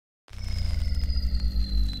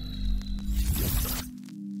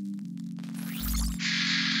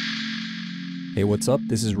Hey, what's up?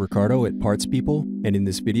 This is Ricardo at Parts People, and in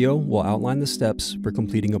this video, we'll outline the steps for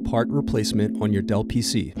completing a part replacement on your Dell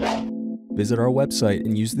PC. Visit our website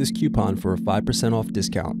and use this coupon for a 5% off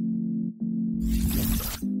discount.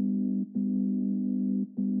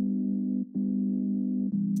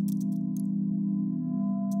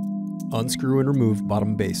 Unscrew and remove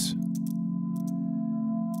bottom base.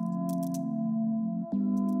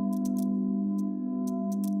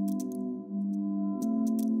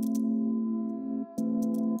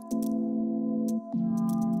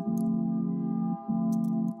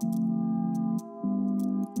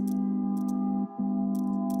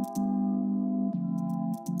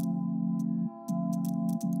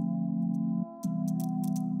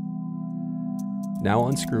 Now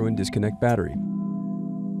unscrew and disconnect battery.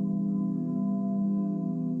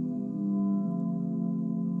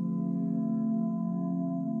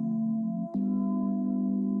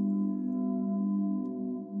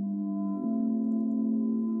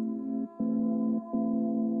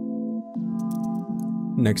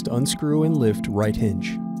 Next, unscrew and lift right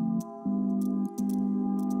hinge.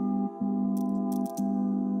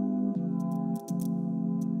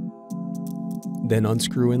 Then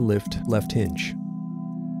unscrew and lift left hinge.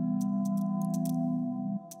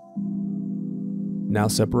 Now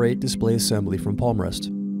separate display assembly from palm rest.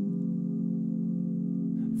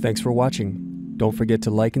 Thanks for watching. Don't forget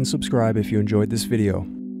to like and subscribe if you enjoyed this video.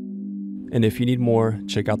 And if you need more,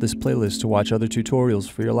 check out this playlist to watch other tutorials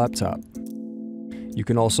for your laptop. You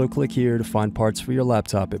can also click here to find parts for your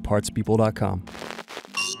laptop at partspeople.com.